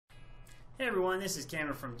Hey everyone, this is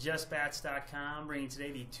Cameron from JustBats.com, bringing today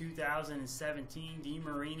the 2017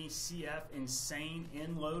 DeMarini CF Insane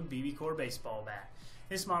End-Load BBCOR baseball bat.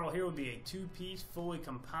 This model here will be a two-piece, fully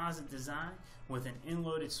composite design with an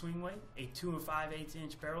end-loaded swing weight, a 2 5/8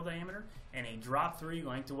 inch barrel diameter, and a drop-3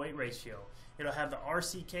 length-to-weight ratio. It'll have the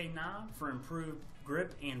RCK knob for improved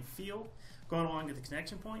grip and feel. Going along to the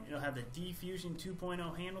connection point, it'll have the D-Fusion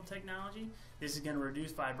 2.0 handle technology. This is going to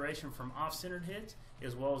reduce vibration from off-centered hits,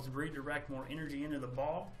 as well as redirect more energy into the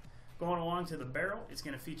ball. Going along to the barrel, it's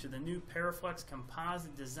going to feature the new Paraflex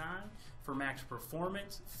composite design for max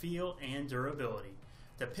performance, feel, and durability.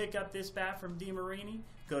 To pick up this bat from DeMarini,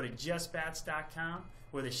 go to JustBats.com,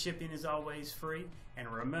 where the shipping is always free. And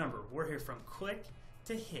remember, we're here from click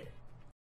to hit.